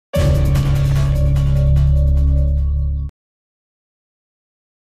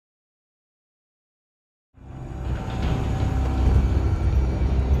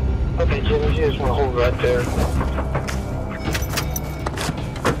hold right there.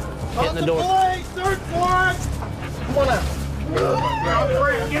 Get in the door. Search warrant! Come on out.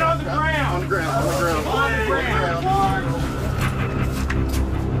 Get on the ground! On the ground, on the ground. On the ground!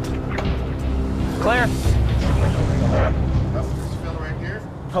 Clear. This fella right here.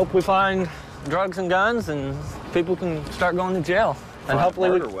 Hope we find drugs and guns and people can start going to jail. And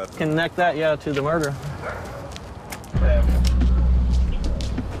hopefully we can connect that, yeah, to the murder.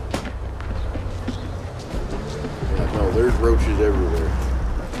 No, there's roaches everywhere.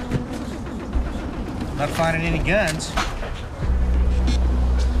 Not finding any guns.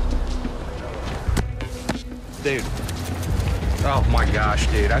 Dude. Oh my gosh,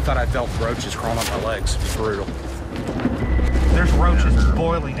 dude. I thought I felt roaches crawling up my legs. It's brutal. There's roaches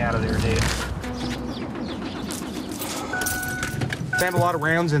boiling out of there, dude. They have a lot of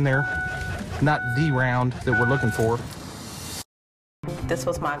rounds in there. Not the round that we're looking for. This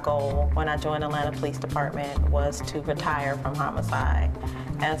was my goal when I joined Atlanta Police Department, was to retire from homicide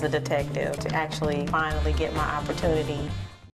as a detective, to actually finally get my opportunity